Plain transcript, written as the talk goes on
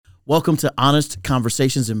Welcome to Honest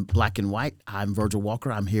Conversations in Black and White. I'm Virgil Walker.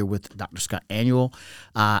 I'm here with Dr. Scott Aniol.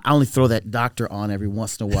 I only throw that doctor on every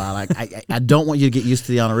once in a while. I don't want you to get used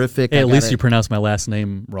to the honorific. Hey, at least you pronounce my last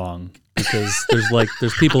name wrong, because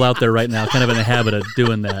there's people out there right now kind of in the habit of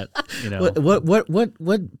doing that. You know,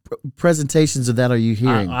 what presentations of that are you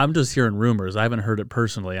hearing? I'm just hearing rumors. I haven't heard it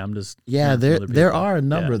personally. I'm just there are a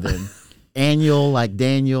number then. Aniol, like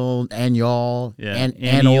Daniel, Aniol,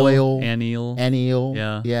 Aniol,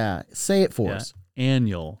 yeah. Say it for us.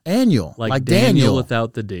 Aniol, like Daniel Daniel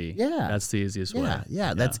without the D. Yeah, that's the easiest way.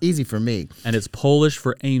 Yeah, that's easy for me. And it's Polish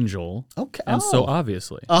for angel. Okay, so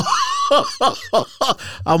obviously, I'm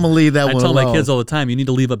gonna leave that one alone. I tell my kids all the time, you need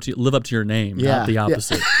to live up to your name, not the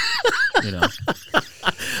opposite. You know.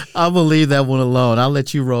 I'm going to leave that one alone. I'll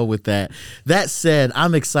let you roll with that. That said,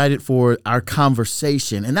 I'm excited for our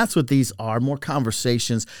conversation, and that's what these are, more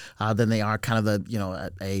conversations than they are kind of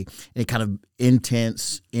a kind of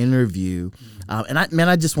intense interview.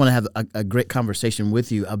 I just want to have a great conversation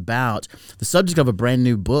with you about the subject of a brand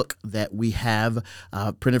new book that we have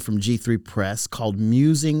printed from G3 Press called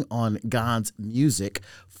Musing on God's Music,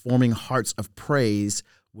 Forming Hearts of Praise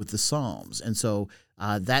with the Psalms. And so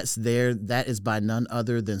that's there. That is by none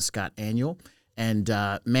other than Scott Aniol. And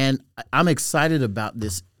man, I'm excited about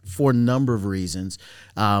this for a number of reasons.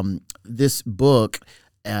 This book,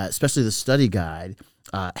 especially the study guide,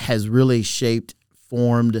 has really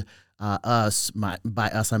formed us. By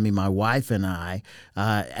us, I mean my wife and I.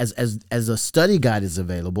 As a study guide is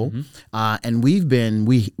available, and we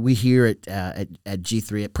here at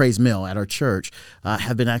G3 at Praise Mill at our church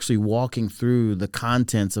have been actually walking through the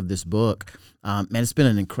contents of this book. Man, it's been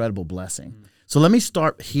an incredible blessing. So let me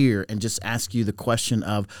start here and just ask you the question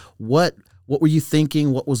of what were you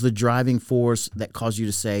thinking? What was the driving force that caused you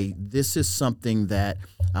to say, this is something that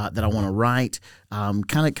I want to write?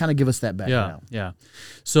 Kind of give us that background. Yeah.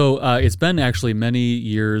 So it's been actually many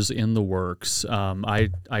years in the works. I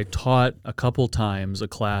taught a couple times a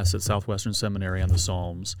class at Southwestern Seminary on the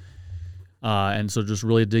Psalms. And so just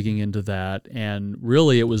really digging into that. And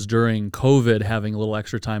really it was during COVID, having a little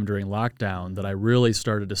extra time during lockdown, that I really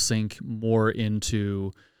started to sink more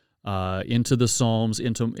into the Psalms,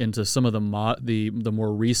 into some of the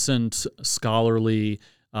more recent scholarly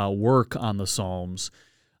work on the Psalms.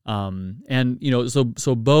 And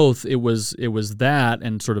so both it was that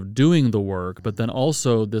and sort of doing the work, but then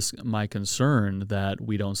also my concern that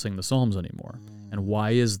we don't sing the Psalms anymore. And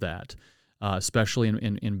why is that? Especially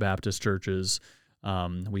in Baptist churches,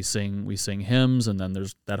 we sing hymns, and then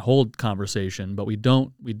there's that whole conversation. But we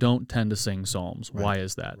don't tend to sing psalms. Right. Why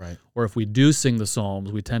is that? Right. Or if we do sing the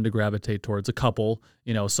psalms, we tend to gravitate towards a couple.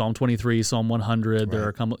 Psalm 23, Psalm 100. Right. There are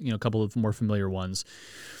a couple of more familiar ones,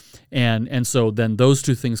 and so then those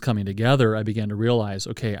two things coming together, I began to realize,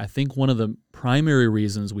 okay, I think one of the primary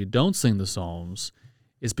reasons we don't sing the psalms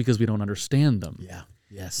is because we don't understand them. Yeah.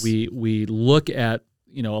 Yes. We look at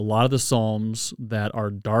a lot of the Psalms that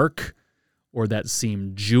are dark, or that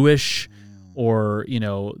seem Jewish, or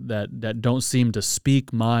that don't seem to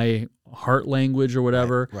speak my heart language or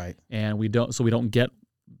whatever. Right. And we don't get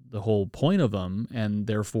the whole point of them, and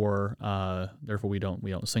therefore we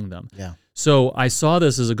don't sing them. Yeah. So I saw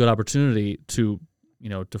this as a good opportunity to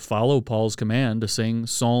follow Paul's command to sing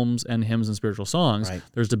psalms and hymns and spiritual songs. Right.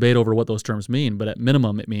 There's debate over what those terms mean, but at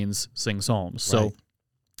minimum it means sing psalms. So. Right.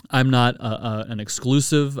 I'm not an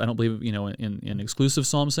exclusive. I don't believe in exclusive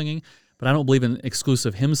psalm singing, but I don't believe in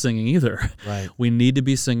exclusive hymn singing either. Right. We need to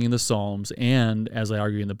be singing the psalms, and as I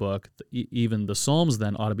argue in the book, even the psalms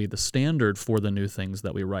then ought to be the standard for the new things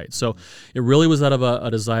that we write. So it really was out of a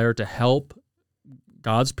desire to help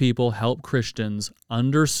God's people, help Christians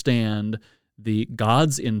understand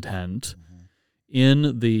God's intent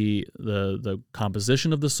in the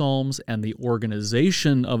composition of the psalms and the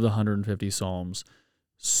organization of the 150 psalms,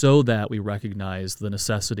 so that we recognize the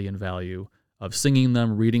necessity and value of singing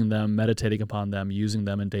them, reading them, meditating upon them, using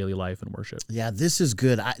them in daily life and worship. Yeah, this is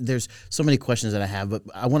good. There's so many questions that I have, but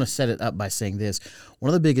I want to set it up by saying this. One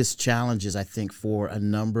of the biggest challenges, I think, for a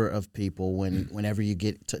number of people whenever you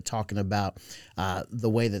get to talking about the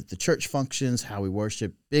way that the church functions, how we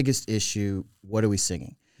worship, biggest issue, what are we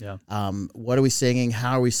singing? Yeah. What are we singing?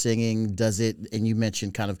 How are we singing? Does it, and you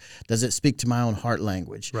mentioned does it speak to my own heart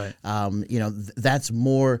language? Right. That's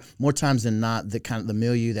more times than not the kind of the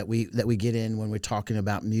milieu that we get in when we're talking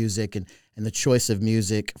about music and the choice of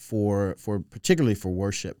music for particularly for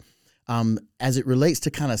worship. As it relates to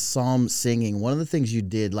kind of psalm singing, one of the things you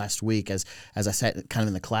did last week, as I sat kind of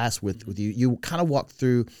in the class with you, you kind of walked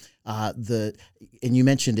through and you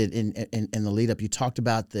mentioned it in the lead up. You talked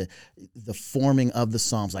about the forming of the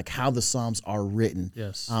Psalms, like how the Psalms are written,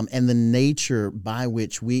 Yes, and the nature by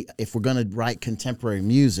which if we're going to write contemporary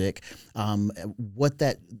music, what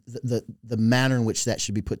the manner in which that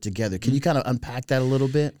should be put together. Can you kind of unpack that a little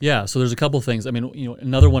bit? Yeah, so there's a couple things. I mean,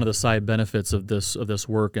 another one of the side benefits of this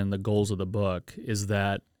work and the goals of the book is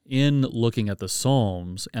that in looking at the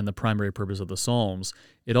Psalms and the primary purpose of the Psalms,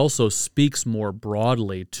 it also speaks more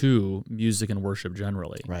broadly to music and worship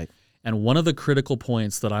generally. Right. And one of the critical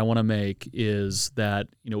points that I want to make is that,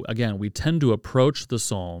 again, we tend to approach the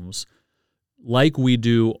Psalms like we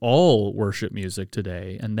do all worship music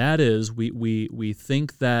today, and that is we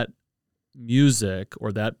think that music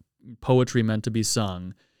or that poetry meant to be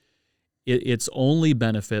sung, its only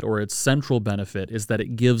benefit or its central benefit is that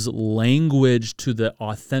it gives language to the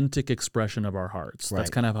authentic expression of our hearts. Right.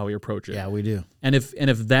 That's kind of how we approach it. Yeah, we do. And if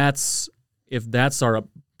that's our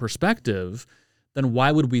perspective, then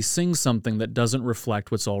why would we sing something that doesn't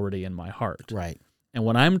reflect what's already in my heart? Right. And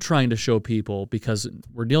what I'm trying to show people, because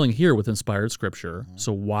we're dealing here with inspired scripture,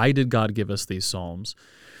 so why did God give us these Psalms?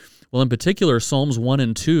 Well, in particular, Psalms 1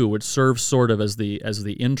 and 2, which serve sort of as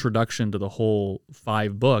the introduction to the whole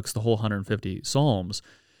 5 books, the whole 150 Psalms,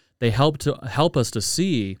 they help us to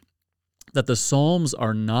see that the Psalms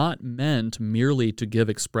are not meant merely to give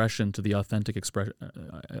expression to the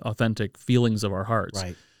authentic feelings of our hearts.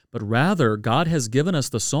 Right. But rather, God has given us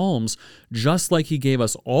the Psalms just like He gave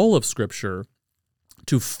us all of Scripture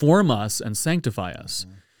to form us and sanctify us.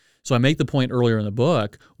 Mm-hmm. So I make the point earlier in the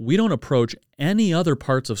book, we don't approach any other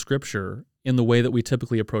parts of Scripture in the way that we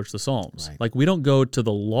typically approach the Psalms. Right. Like we don't go to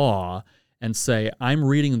the law and say, I'm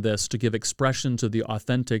reading this to give expression to the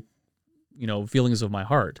authentic, feelings of my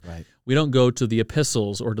heart. Right. We don't go to the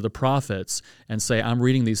epistles or to the prophets and say, I'm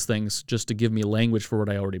reading these things just to give me language for what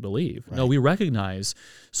I already believe. Right. No, we recognize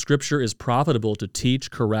Scripture is profitable to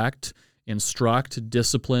teach, correct, instruct,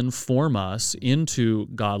 discipline, form us into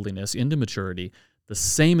godliness, into maturity. The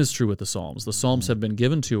same is true with the Psalms. The Psalms have been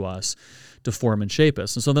given to us to form and shape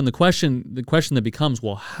us. And so then the question that becomes,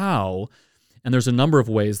 well, how? And there's a number of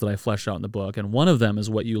ways that I flesh out in the book, and one of them is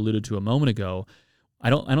what you alluded to a moment ago. I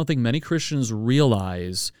don't think many Christians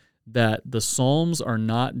realize that the Psalms are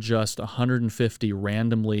not just 150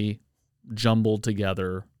 randomly jumbled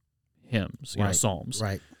together hymns, psalms.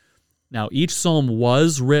 Right. Now, each psalm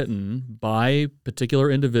was written by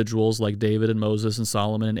particular individuals like David and Moses and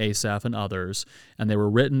Solomon and Asaph and others, and they were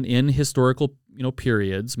written in historical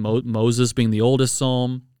periods, Moses being the oldest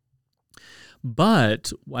psalm.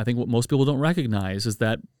 But I think what most people don't recognize is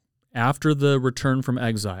that after the return from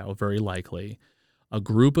exile, very likely, a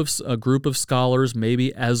group of scholars,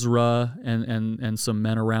 maybe Ezra and some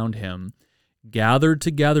men around him, gathered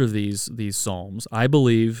together these psalms, I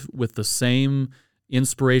believe, with the same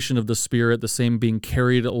inspiration of the Spirit, the same being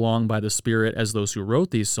carried along by the Spirit as those who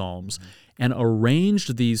wrote these psalms, and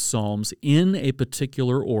arranged these psalms in a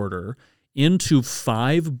particular order into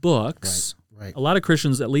 5 books. Right. A lot of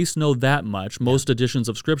Christians at least know that much. Most editions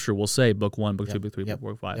of Scripture will say Book 1, Book 2, Book 3,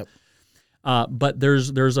 Book 5. Yep. But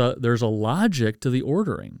there's a logic to the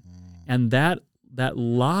ordering, and that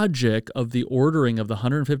logic of the ordering of the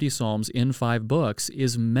 150 Psalms in 5 books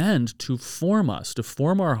is meant to form us, to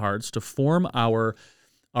form our hearts, to form our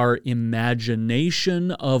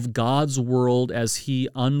imagination of God's world as He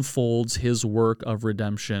unfolds His work of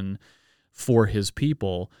redemption for His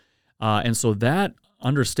people. And so that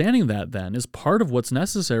understanding that then is part of what's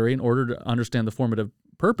necessary in order to understand the formative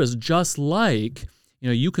purpose, just like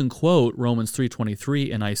you can quote Romans 3:23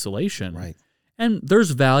 in isolation, right, and there's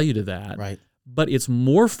value to that. Right. But it's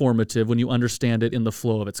more formative when you understand it in the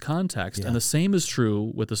flow of its context. Yeah. And the same is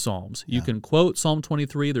true with the Psalms. You can quote Psalm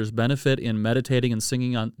 23. There's benefit in meditating and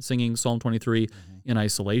singing Psalm 23 in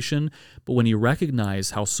isolation. But when you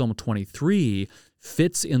recognize how Psalm 23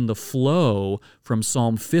 fits in the flow from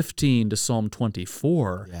Psalm 15 to Psalm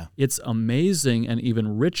 24, it's amazing and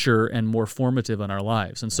even richer and more formative in our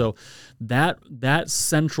lives. And so that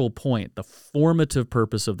central point, the formative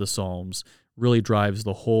purpose of the Psalms, really drives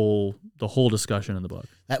the whole discussion in the book.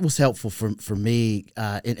 That was helpful for me,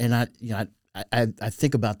 and I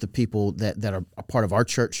think about the people that are a part of our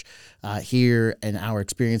church here and our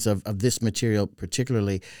experience of this material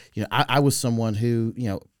particularly. I was someone who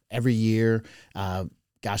every year, for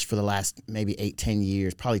the last maybe 10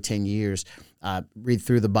 years, probably 10 years, read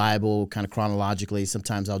through the Bible kind of chronologically.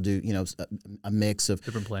 Sometimes I'll do a mix of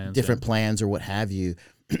different plans or what have you.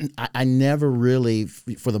 I never really,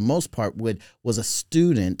 for the most part, was a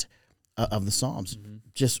student of the Psalms.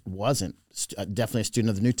 Just wasn't. Definitely a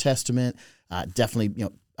student of the New Testament. Definitely,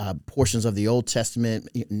 portions of the Old Testament,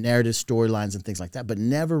 narrative storylines and things like that, but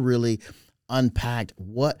never really unpacked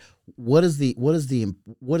what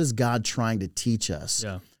is God trying to teach us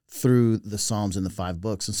through the Psalms and the 5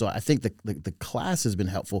 books. And so I think the class has been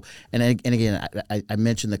helpful. And again, I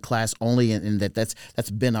mentioned the class only in that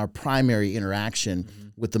that's been our primary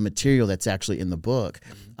interaction with the material that's actually in the book.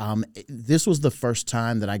 This was the first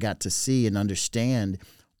time that I got to see and understand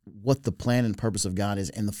what the plan and purpose of God is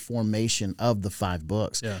and the formation of the 5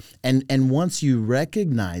 books. Yeah. And once you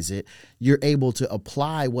recognize it, you're able to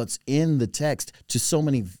apply what's in the text to so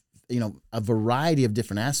many, a variety of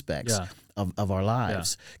different aspects of our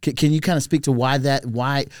lives. Yeah. Can you kind of speak to why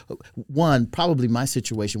one, probably my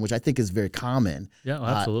situation, which I think is very common. Yeah,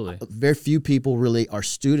 absolutely. Very few people really are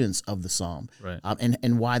students of the Psalm, right?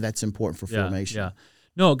 And why that's important for formation. Yeah.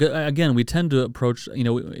 No, again, we tend to approach,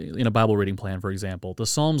 in a Bible reading plan, for example, the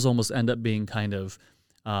Psalms almost end up being kind of,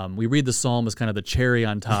 we read the Psalm as kind of the cherry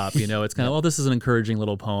on top, it's kind of, this is an encouraging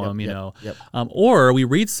little poem, or we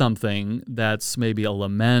read something that's maybe a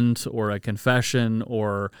lament or a confession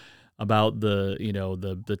or about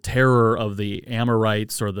the terror of the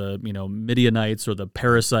Amorites or the Midianites or the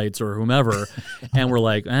parasites or whomever, and we're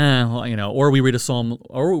like, or we read a psalm,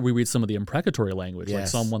 or we read some of the imprecatory language, like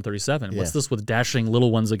Psalm 137. What's this with dashing little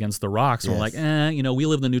ones against the rocks? And we're like, we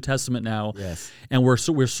live in the New Testament now, and we're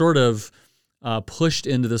sort of pushed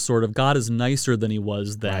into this sort of God is nicer than he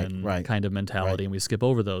was then kind of mentality, and we skip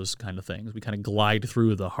over those kind of things. We kind of glide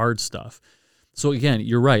through the hard stuff. So again,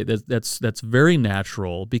 you're right. That's very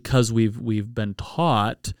natural because we've been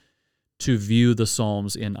taught to view the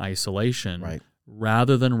Psalms in isolation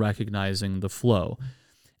rather than recognizing the flow.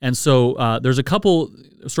 And so there's a couple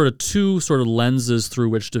two lenses through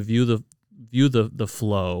which to view the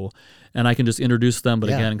flow, and I can just introduce them. But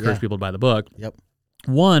again, encourage people to buy the book. Yep.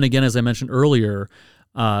 One, again, as I mentioned earlier,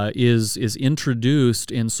 is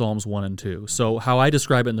introduced in Psalms 1 and 2. So how I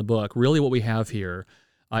describe it in the book, really what we have here.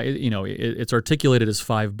 It's articulated as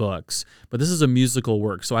 5 books, but this is a musical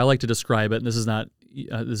work. So I like to describe it, and this is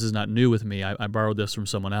not new with me. I borrowed this from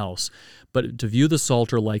someone else, but to view the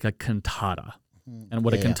Psalter like a cantata. And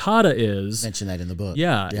what a cantata is, mention that in the book.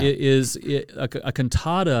 A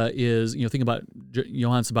cantata is, think about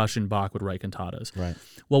Johann Sebastian Bach would write cantatas. Right.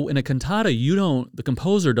 Well, in a cantata, the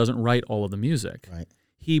composer doesn't write all of the music. Right.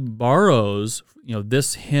 He borrows,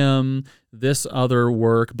 this hymn, this other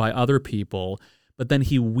work by other people, but then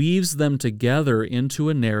he weaves them together into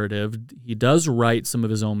a narrative. He does write some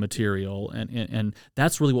of his own material, and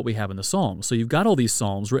that's really what we have in the Psalms. So you've got all these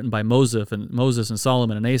Psalms written by Moses and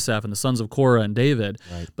Solomon and Asaph and the sons of Korah and David,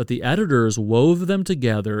 but the editors wove them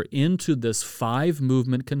together into this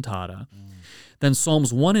 5-movement cantata. Then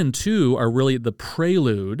Psalms 1 and 2 are really the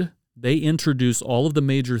prelude. They introduce all of the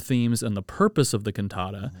major themes and the purpose of the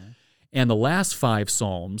cantata. And the last 5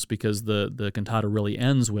 Psalms, because the cantata really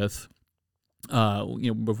ends with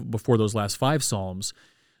before those last 5 Psalms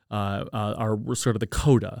are sort of the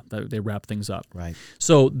coda that they wrap things up. Right.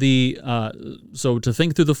 So so to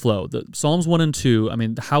think through the flow, the Psalms 1 and 2. I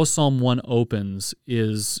mean, how Psalm 1 opens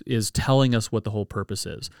is telling us what the whole purpose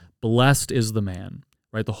is. Blessed is the man.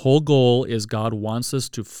 Right. The whole goal is God wants us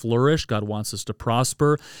to flourish. God wants us to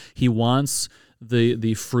prosper. He wants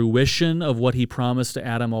the fruition of what he promised to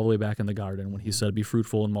Adam all the way back in the garden when he said, be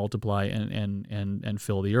fruitful and multiply and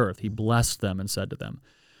fill the earth. He blessed them and said to them.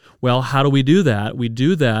 Well, how do we do that? We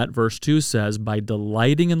do that, verse 2 says, by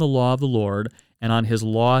delighting in the law of the Lord, and on his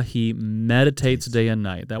law he meditates day and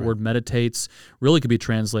night. That word meditates really could be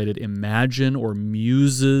translated imagine or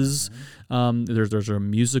muses. There's a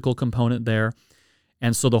musical component there.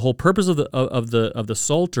 And so the whole purpose of the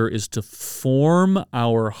Psalter is to form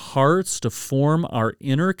our hearts, to form our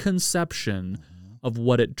inner conception of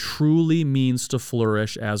what it truly means to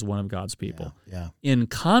flourish as one of God's people. Yeah. In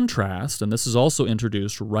contrast, and this is also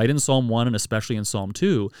introduced right in Psalm 1 and especially in Psalm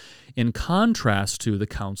 2, in contrast to the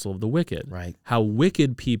counsel of the wicked, how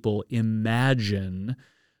wicked people imagine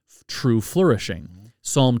true flourishing.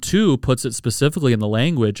 Psalm 2 puts it specifically in the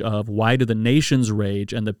language of, why do the nations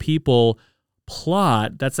rage and the people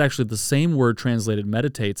plot? That's actually the same word translated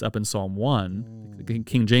meditates up in Psalm 1.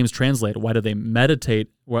 King James translate, why do they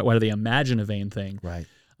meditate, why do they imagine a vain thing? Right.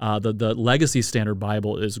 The Legacy Standard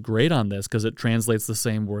Bible is great on this because it translates the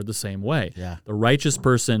same word the same way. Yeah. The righteous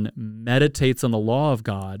person meditates on the law of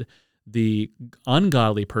God. The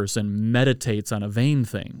ungodly person meditates on a vain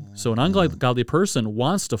thing. So an ungodly person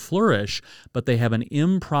wants to flourish, but they have an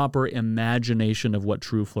improper imagination of what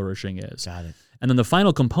true flourishing is. Got it. And then the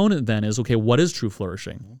final component then is, okay, what is true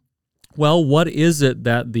flourishing? Well, what is it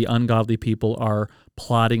that the ungodly people are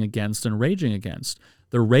plotting against and raging against?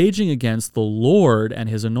 They're raging against the Lord and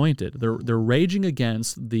his anointed. They're raging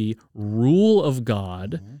against the rule of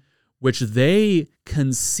God, which they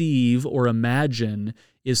conceive or imagine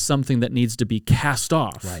is something that needs to be cast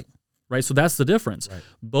off. Right? So that's the difference.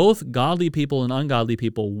 Both godly people and ungodly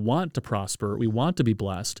people want to prosper. We want to be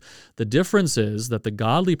blessed. The difference is that the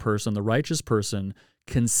godly person, the righteous person,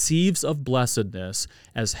 conceives of blessedness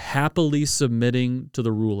as happily submitting to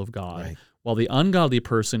the rule of God, while the ungodly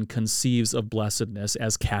person conceives of blessedness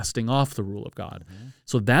as casting off the rule of God.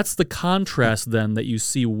 So that's the contrast then that you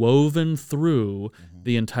see woven through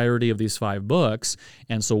the entirety of these 5 books.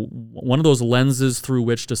 And so one of those lenses through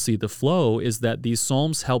which to see the flow is that these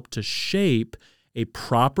Psalms help to shape a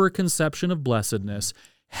proper conception of blessedness,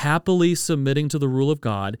 happily submitting to the rule of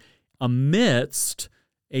God amidst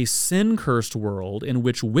a sin-cursed world in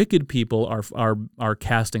which wicked people are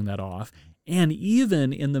casting that off, and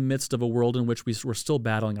even in the midst of a world in which we're still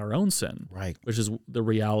battling our own sin, which is the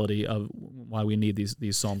reality of why we need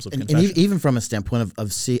these Psalms of confession. And even from a standpoint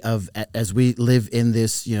of as we live in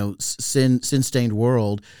this sin-stained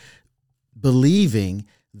world, believing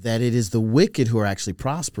that it is the wicked who are actually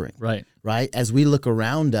prospering. Right. As we look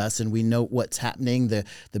around us and we know what's happening, the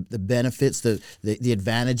benefits, the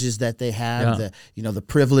advantages that they have, the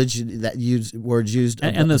privilege that words used,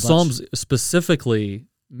 and the Psalms specifically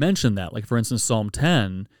mention that. Like, for instance, Psalm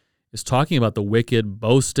 10 is talking about the wicked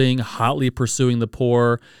boasting, hotly pursuing the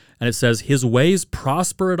poor, and it says his ways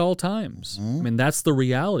prosper at all times. I mean, that's the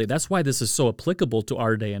reality. That's why this is so applicable to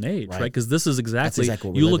our day and age, right? Because this is exactly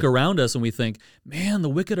what you look around us and we think, man, the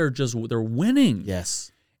wicked are they're winning.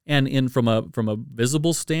 And from a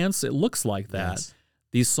visible stance, it looks like that.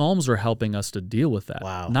 These Psalms are helping us to deal with that,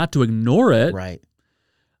 not to ignore it,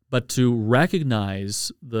 but to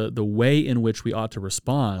recognize the way in which we ought to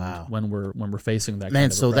respond when we're facing that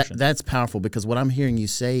kind of oppression. That's powerful, because what I'm hearing you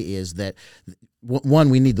say is that, one,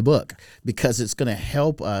 we need the book because it's going to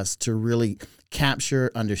help us to really capture,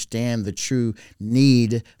 understand the true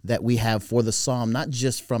need that we have for the Psalm, not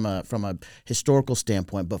just from a historical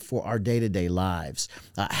standpoint, but for our day-to-day lives,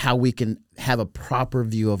 how we can have a proper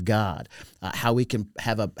view of God, how we can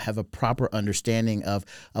have a proper understanding of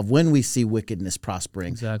when we see wickedness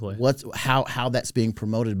prospering, how that's being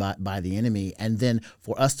promoted by the enemy, and then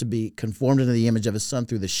for us to be conformed into the image of His Son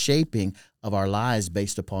through the shaping of our lives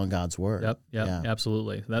based upon God's word.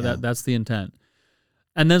 Absolutely. That's the intent.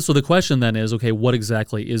 And then, so the question then is, okay, what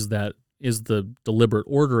exactly is the deliberate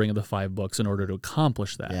ordering of the 5 books in order to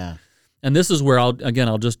accomplish that? And this is where I'll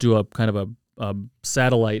just do a kind of a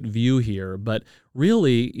satellite view here, but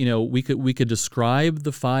really, we could describe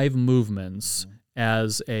the 5 movements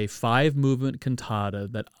as a 5-movement cantata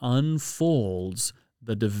that unfolds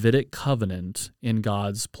the Davidic covenant in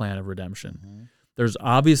God's plan of redemption. There's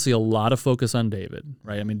obviously a lot of focus on David,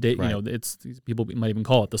 right? I mean, it's people might even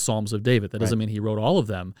call it the Psalms of David. That doesn't mean he wrote all of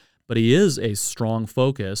them, but he is a strong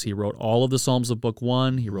focus. He wrote all of the Psalms of Book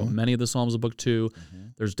 1. He wrote many of the Psalms of Book 2.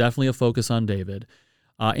 There's definitely a focus on David.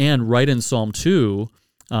 And right in Psalm 2,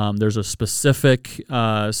 there's a specific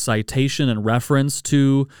citation and reference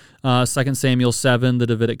to 2 Samuel 7, the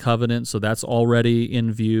Davidic covenant, so that's already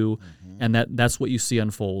in view. And that's what you see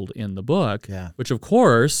unfold in the book, which, of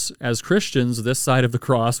course, as Christians, this side of the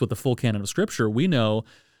cross with the full canon of Scripture, we know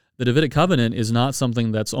the Davidic covenant is not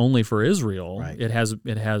something that's only for Israel. It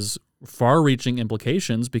has far-reaching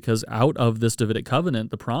implications, because out of this Davidic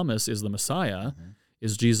covenant, the promise is the Messiah,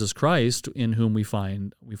 is Jesus Christ, in whom we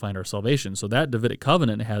find our salvation. So that Davidic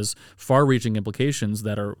covenant has far-reaching implications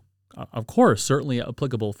that are, of course, certainly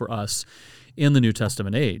applicable for us in the New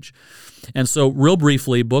Testament age. And so, real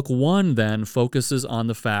briefly, Book 1 then focuses on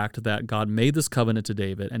the fact that God made this covenant to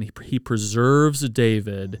David, and he preserves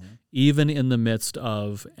David even in the midst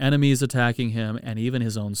of enemies attacking him and even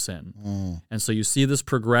his own sin. And so you see this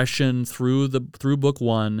progression through Book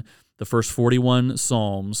 1, the first 41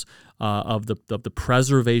 Psalms, of the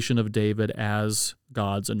preservation of David as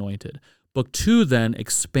God's anointed. Book 2 then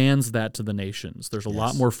expands that to the nations. There's a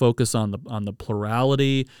lot more focus on the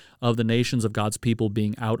plurality of the nations, of God's people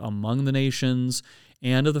being out among the nations,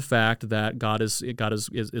 and of the fact that God is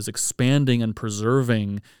expanding and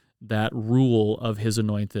preserving that rule of His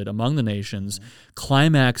anointed among the nations,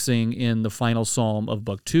 climaxing in the final psalm of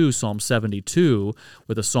Book 2, Psalm 72,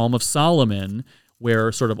 with a Psalm of Solomon,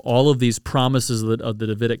 where sort of all of these promises of the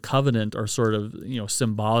Davidic covenant are sort of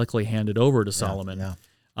symbolically handed over to Solomon.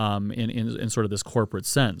 In sort of this corporate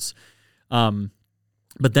sense. But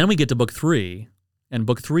then we get to Book 3, and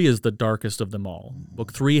Book 3 is the darkest of them all.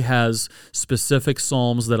 Book 3 has specific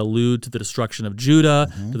psalms that allude to the destruction of Judah,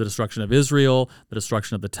 to the destruction of Israel, the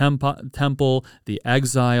destruction of the temple, the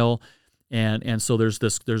exile, And so there's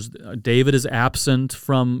David is absent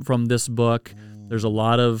from this book. There's a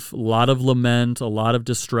lot of lament, a lot of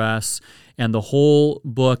distress, and the whole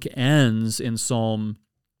book ends in Psalm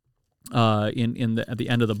at the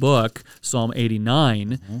end of the book, Psalm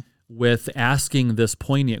 89, with asking this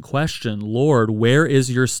poignant question: Lord, where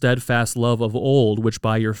is your steadfast love of old, which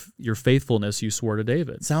by your faithfulness you swore to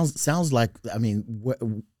David? Sounds like, I mean,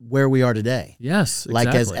 where we are today. Yes,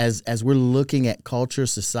 like exactly. as we're looking at culture,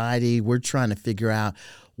 society, we're trying to figure out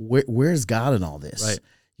where's God in all this. Right.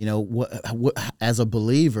 You know, what as a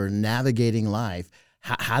believer navigating life,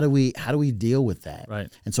 how do we deal with that?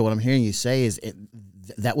 Right. And so what I'm hearing you say is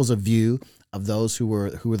that was a view of those who were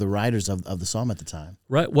the writers of the psalm at the time.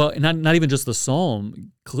 Right. Well, not even just the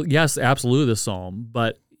psalm. Yes, absolutely the psalm,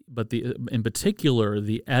 but in particular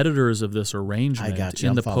the editors of this arrangement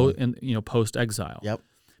in post exile. Yep.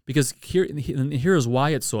 Because here is why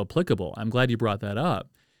it's so applicable. I'm glad you brought that up.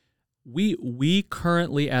 We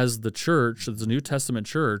currently, as the church, as the New Testament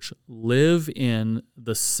church, live in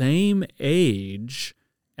the same age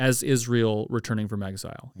as Israel returning from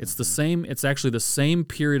exile. It's the same. It's actually the same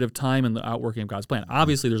period of time in the outworking of God's plan.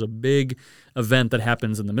 Obviously, there's a big event that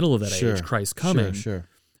happens in the middle of that age, Christ coming. Sure.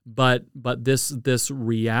 But this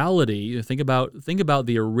reality, think about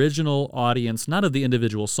the original audience, not of the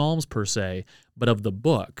individual psalms per se, but of the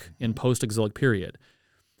book in post-exilic period.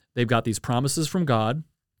 They've got these promises from God.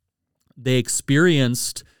 They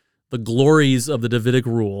experienced the glories of the Davidic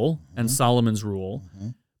rule and Solomon's rule,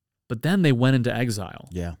 but then they went into exile.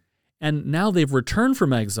 Yeah. And now they've returned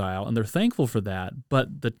from exile, and they're thankful for that,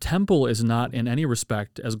 but the temple is not in any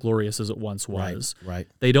respect as glorious as it once was. Right.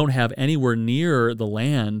 They don't have anywhere near the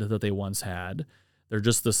land that they once had. They're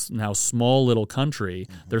just this now small little country.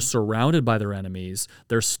 They're surrounded by their enemies.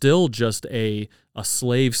 They're still just a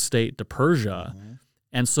slave state to Persia.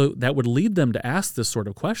 And so that would lead them to ask this sort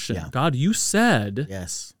of question. Yeah. God, you said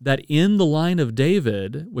that in the line of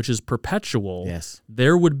David, which is perpetual,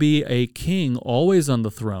 there would be a king always on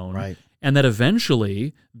the throne, and that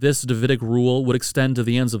eventually this Davidic rule would extend to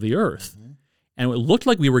the ends of the earth. And it looked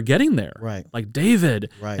like we were getting there, like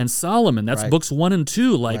David and Solomon. That's books 1 and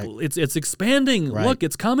 2. Like it's expanding. Look,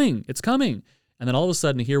 it's coming. It's coming. And then all of a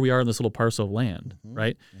sudden, here we are in this little parcel of land,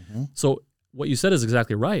 right? So what you said is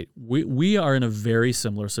exactly right. We are in a very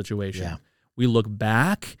similar situation. Yeah. We look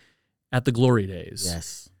back at the glory days.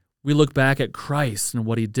 Yes. We look back at Christ and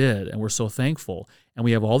what he did, and we're so thankful. And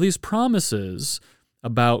we have all these promises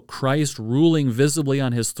about Christ ruling visibly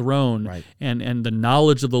on his throne, and the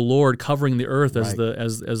knowledge of the Lord covering the earth as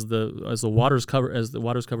the waters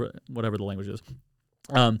cover whatever the language is.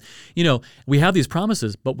 We have these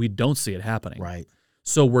promises, but we don't see it happening. Right.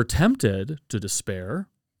 So we're tempted to despair,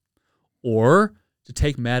 or to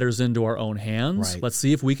take matters into our own hands. Let's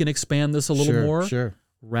see if we can expand this a little more. Sure.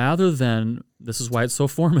 Rather than, this is why it's so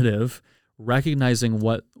formative, recognizing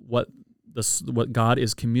what God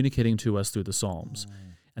is communicating to us through the Psalms.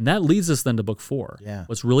 And that leads us then to Book 4. Yeah.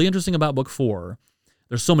 What's really interesting about Book 4,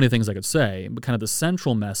 there's so many things I could say, but kind of the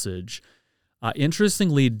central message,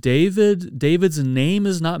 interestingly, David's name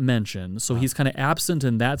is not mentioned, so he's kind of absent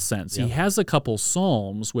in that sense. He has a couple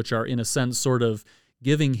Psalms, which are in a sense sort of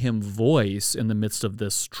giving him voice in the midst of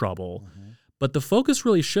this trouble. But the focus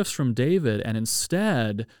really shifts from David, and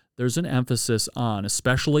instead there's an emphasis on,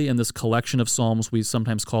 especially in this collection of Psalms we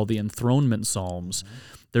sometimes call the enthronement Psalms,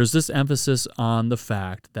 there's this emphasis on the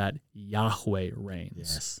fact that Yahweh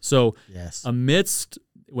reigns. So amidst,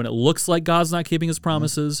 when it looks like God's not keeping his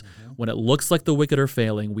promises, when it looks like the wicked are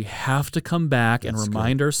failing, we have to come back and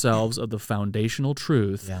remind ourselves of the foundational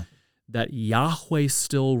truth that Yahweh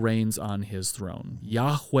still reigns on his throne.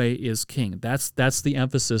 Yahweh is king. That's the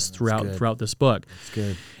emphasis throughout this book. That's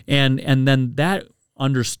good. And then that,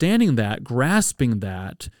 understanding that, grasping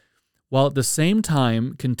that, while at the same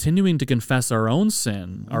time continuing to confess our own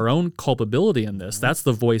sin, our own culpability in this. That's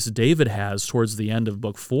the voice David has towards the end of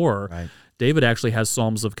Book 4. David actually has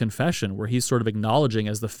Psalms of confession where he's sort of acknowledging,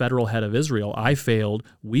 as the federal head of Israel, I failed,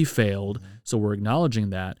 we failed, so we're acknowledging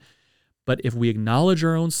that. But if we acknowledge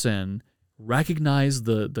our own sin, recognize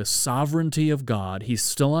the sovereignty of God, he's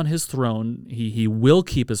still on his throne, he will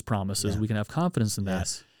keep his promises, we can have confidence in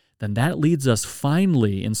that, then that leads us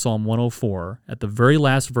finally in Psalm 104, at the very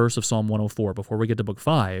last verse of Psalm 104, before we get to Book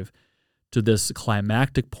 5, to this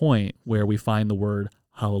climactic point where we find the word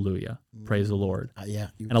hallelujah, praise the Lord.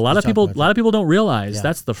 And a lot of people don't realize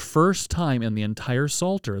that's the first time in the entire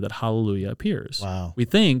Psalter that hallelujah appears. Wow. We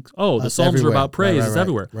think, the Psalms everywhere. are about praise, it's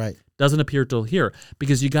everywhere. Right. Doesn't appear till here,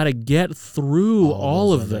 because you got to get through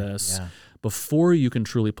all of this before you can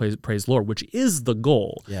truly praise the Lord, which is the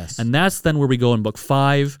goal. Yes. And that's then where we go in Book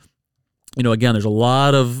 5. again, there's a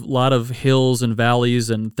lot of hills and valleys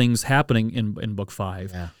and things happening in Book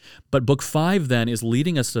 5. Yeah. But Book 5 then is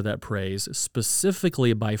leading us to that praise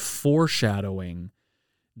specifically by foreshadowing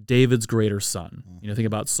David's greater son. Think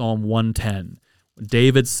about Psalm 110.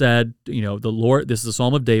 David said, the Lord, this is a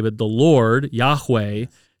Psalm of David, the Lord, Yahweh,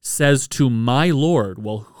 says to my Lord.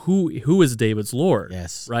 Well, who is David's Lord?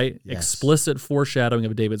 Yes. Right? Yes. Explicit foreshadowing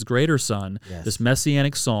of David's greater son, Yes. this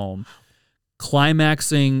messianic psalm,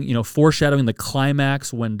 climaxing, foreshadowing the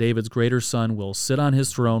climax when David's greater son will sit on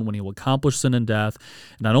his throne, when he will accomplish sin and death,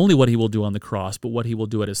 not only what he will do on the cross, but what he will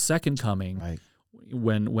do at his second coming, Right.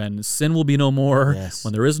 when sin will be no more, Yes.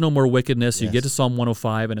 when there is no more wickedness. You Yes. get to Psalm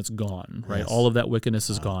 105 and it's gone, right? Yes. All of that wickedness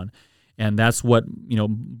is gone. And that's what,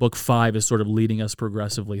 Book 5 is sort of leading us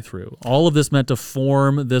progressively through. All of this meant to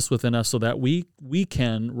form this within us so that we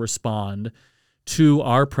can respond to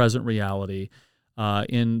our present reality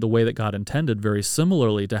in the way that God intended, very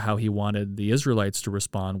similarly to how he wanted the Israelites to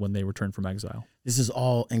respond when they returned from exile. This is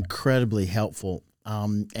all incredibly helpful.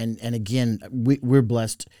 And again, we're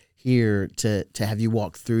blessed here to have you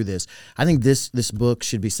walk through this. I think this book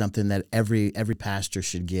should be something that every pastor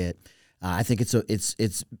should get. I think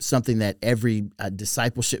it's something that every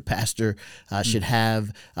discipleship pastor should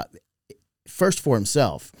have. First for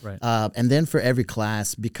himself, Right. And then for every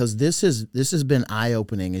class, because this has been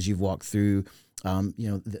eye-opening as you've walked through,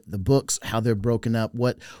 the books, how they're broken up,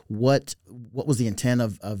 what was the intent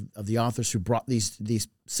of the authors who brought these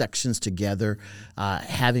sections together,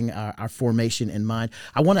 having our formation in mind.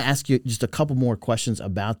 I want to ask you just a couple more questions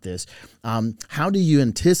about this. How do you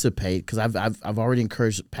anticipate? Because I've already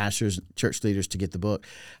encouraged pastors, church leaders to get the book.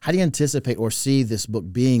 How do you anticipate or see this book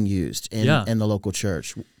being used in the local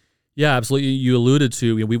church? Yeah, absolutely. You alluded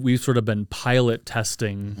to, we've sort of been pilot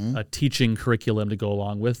testing a teaching curriculum to go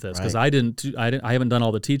along with this, because Right. I haven't done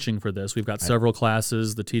all the teaching for this. We've got several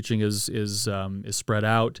classes. The teaching is spread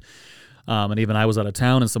out, and even I was out of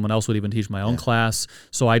town, and someone else would even teach my own class.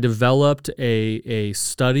 So I developed a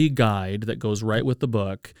study guide that goes right with the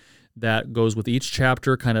book, that goes with each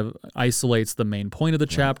chapter, kind of isolates the main point of the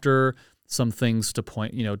chapter. Some things to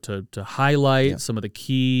point, to highlight, some of the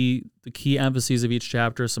key emphases of each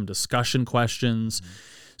chapter, some discussion questions.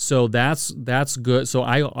 So that's good. So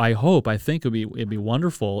I think it'd be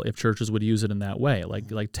wonderful if churches would use it in that way.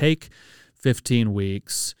 Like take 15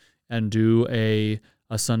 weeks and do a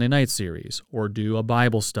Sunday night series, or do a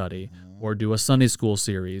Bible study, or do a Sunday school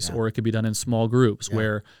series, or it could be done in small groups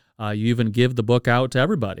where you even give the book out to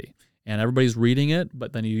everybody. And everybody's reading it,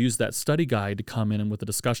 but then you use that study guide to come in and with the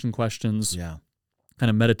discussion questions, kind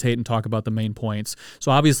of meditate and talk about the main points.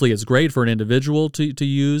 So obviously it's great for an individual to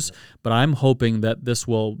use, but I'm hoping that this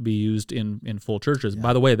will be used in full churches.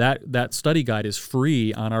 By the way, that study guide is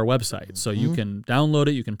free on our website, so you can download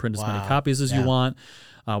it, you can print as many copies as you want.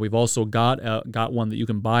 We've also got one that you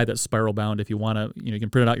can buy that's spiral bound if you want to. You can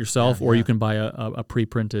print it out yourself, or you can buy a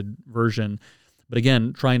pre-printed version. But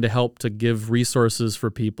again, trying to help to give resources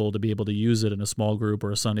for people to be able to use it in a small group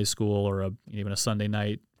or a Sunday school or even a Sunday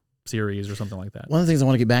night series or something like that. One of the things I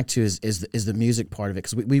want to get back to is the music part of it,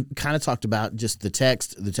 because we kind of talked about just the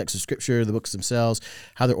text of Scripture, the books themselves,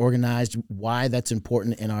 how they're organized, why that's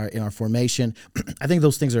important in our formation. I think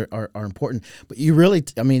those things are important. But you really,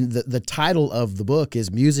 the title of the book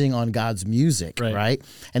is Musing on God's Music, right?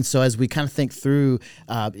 And so as we kind of think through,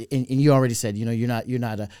 and you already said, you're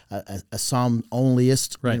not a psalm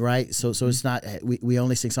onlyist, right? So it's not we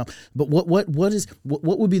only sing psalm. But what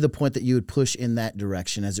would be the point that you would push in that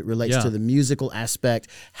direction as it relates to the musical aspect,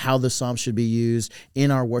 how the psalm should be used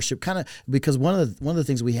in our worship, kind of, because one of the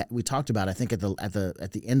things we talked about, I think at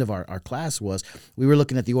the end of our class, was we were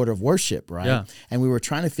looking at the order of worship, right? Yeah. And we were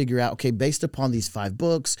trying to figure out, okay, based upon these 5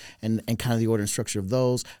 books and kind of the order and structure of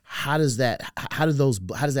those, how does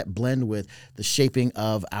that blend with the shaping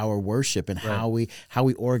of our worship and how we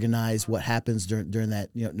organize what happens during that,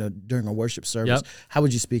 during a worship service? How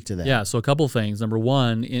would you speak to that? Yeah, so a couple things. Number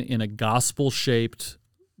one, in a gospel-shaped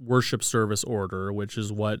worship service order, which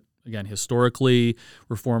is what, again, historically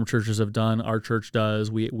Reformed churches have done, our church does,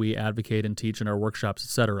 we advocate and teach in our workshops,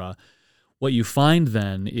 etc. What you find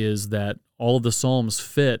then is that all of the Psalms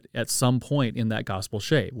fit at some point in that gospel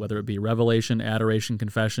shape, whether it be revelation, adoration,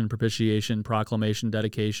 confession, propitiation, proclamation,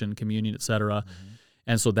 dedication, communion, etc.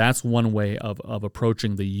 And so that's one way of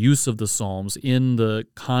approaching the use of the Psalms in the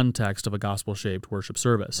context of a gospel-shaped worship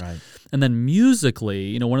service. Right. And then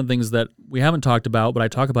musically, one of the things that we haven't talked about, but I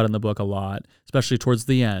talk about in the book a lot, especially towards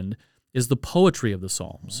the end, is the poetry of the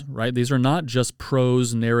Psalms, right? These are not just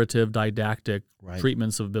prose, narrative, didactic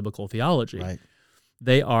treatments of biblical theology. Right.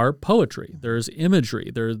 They are poetry. There's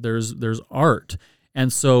imagery. There's art.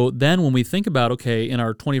 And so then when we think about, okay, in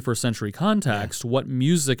our 21st century context, what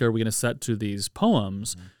music are we going to set to these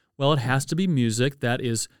poems? Well, it has to be music that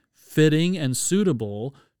is fitting and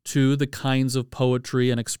suitable to the kinds of poetry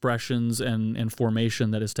and expressions and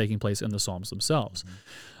formation that is taking place in the Psalms themselves.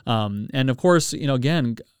 And of course,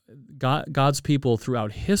 again, God's people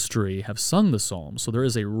throughout history have sung the Psalms. So there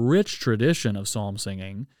is a rich tradition of psalm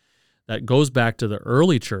singing that goes back to the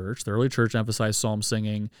early church. The early church emphasized psalm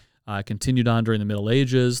singing, continued on during the Middle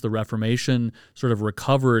Ages. The Reformation sort of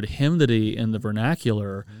recovered hymnody in the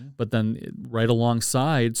vernacular, but then right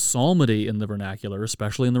alongside psalmody in the vernacular,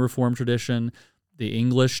 especially in the Reformed tradition. The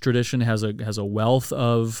English tradition has a wealth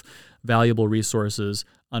of valuable resources.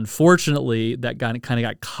 Unfortunately, that kind of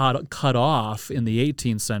got cut off in the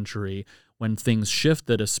 18th century when things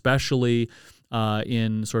shifted, especially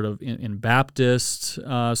in Baptist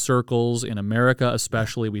circles in America,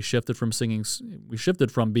 especially. We shifted from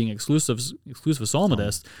being exclusive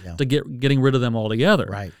psalmists to getting rid of them altogether.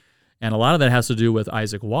 Right. And a lot of that has to do with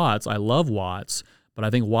Isaac Watts. I love Watts, but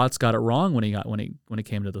I think Watts got it wrong when it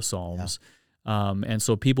came to the Psalms. Yeah. And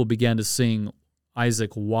so people began to sing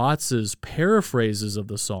Isaac Watts's paraphrases of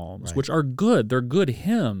the Psalms, which are good. They're good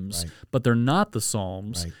hymns, but they're not the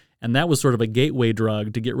Psalms. Right. And that was sort of a gateway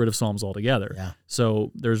drug to get rid of Psalms altogether. Yeah.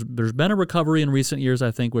 So there's been a recovery in recent years,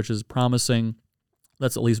 I think, which is promising.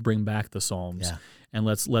 Let's at least bring back the Psalms, and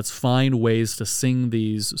let's find ways to sing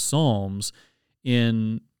these Psalms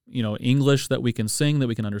in English that we can sing, that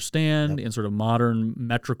we can understand, in sort of modern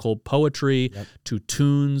metrical poetry, to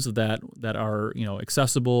tunes that are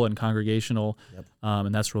accessible and congregational,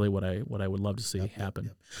 and that's really what I would love to see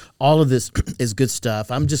happen. All of this is good stuff.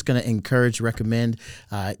 I'm just going to recommend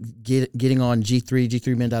getting on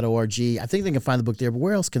g3men.org. I think they can find the book there, but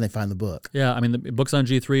where else can they find the book? Yeah, I mean, the book's on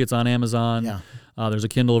G3. It's on Amazon. Yeah. There's a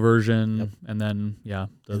Kindle version, and then the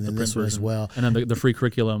print version as well. And then the free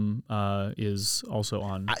curriculum is also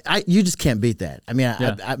on. You just can't beat that. I mean,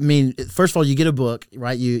 I mean, first of all, you get a book,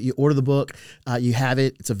 right? You order the book, you have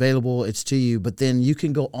it, it's available, it's to you. But then you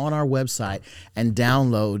can go on our website and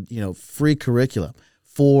download, free curriculum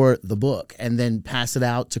for the book, and then pass it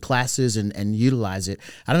out to classes and utilize it.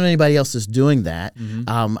 I don't know anybody else that's doing that.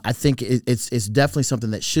 I think it's definitely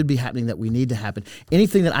something that should be happening, that we need to happen.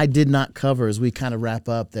 Anything that I did not cover as we kind of wrap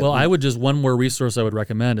up? I would just, one more resource I would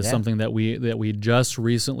recommend is something that we just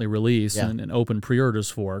recently released and opened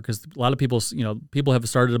pre-orders for, because a lot of people have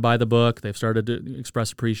started to buy the book, they've started to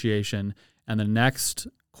express appreciation, and the next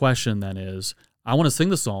question then is, I want to sing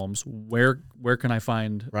the Psalms. Where can I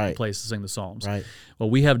find a place to sing the Psalms? Right. Well,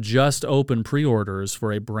 we have just opened pre-orders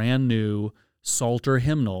for a brand new Psalter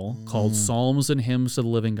hymnal called Psalms and Hymns to the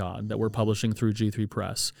Living God that we're publishing through G3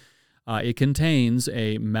 Press. It contains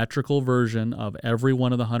a metrical version of every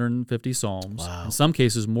one of the 150 Psalms. Wow. In some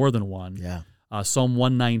cases, more than one. Yeah. Psalm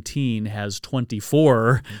 119 has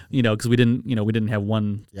 24. Because we didn't have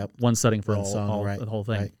one setting for the whole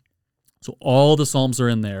thing. Right. So all the Psalms are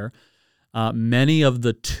in there. Many of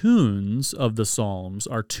the tunes of the Psalms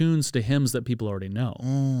are tunes to hymns that people already know.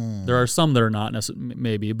 There are some that are not,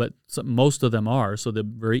 maybe, but most of them are. So they're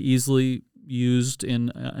very easily used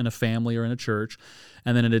in a family or in a church.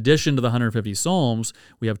 And then in addition to the 150 Psalms,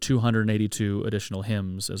 we have 282 additional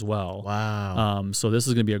hymns as well. Wow. So this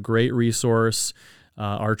is going to be a great resource.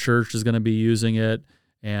 Our church is going to be using it.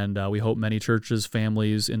 And we hope many churches,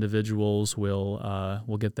 families, individuals will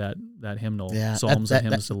get that hymnal, Psalms and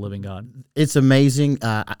Hymns to the Living God. It's amazing.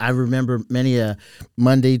 I remember many a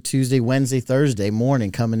Monday, Tuesday, Wednesday, Thursday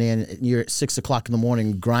morning coming in. You're at 6 o'clock in the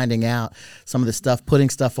morning grinding out some of the stuff,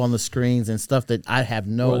 putting stuff on the screens and stuff that I have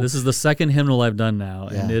no. Well, this is the second hymnal I've done now,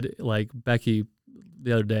 and it, like Becky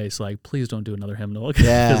the other day, it's like, please don't do another hymnal,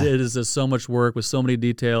 because it is just so much work with so many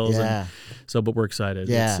details. And but we're excited.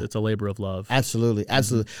 It's a labor of love. Absolutely.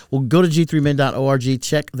 Well, go to g3men.org,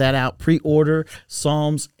 check that out. Pre-order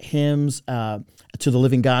Psalms, Hymns to the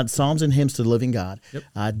Living God, Psalms and Hymns to the Living God.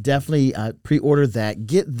 Definitely pre-order that.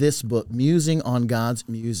 Get this book, Musing on God's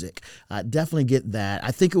Music. Definitely get that.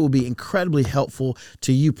 I think it will be incredibly helpful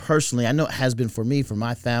to you personally. I know it has been for me, for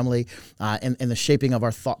my family, and the shaping of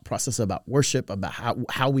our thought process about worship, about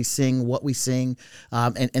how we sing, what we sing,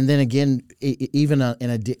 and then again, even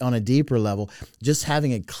on a deeper level, just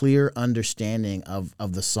having a clear understanding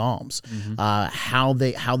of the Psalms, how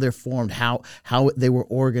they're formed, how they were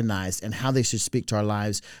organized, and how they should speak to our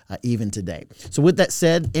lives even today. So with that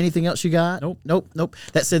said, anything else you got? Nope.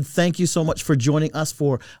 That said, thank you so much for joining us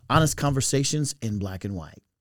for Honest Conversations in Black and White.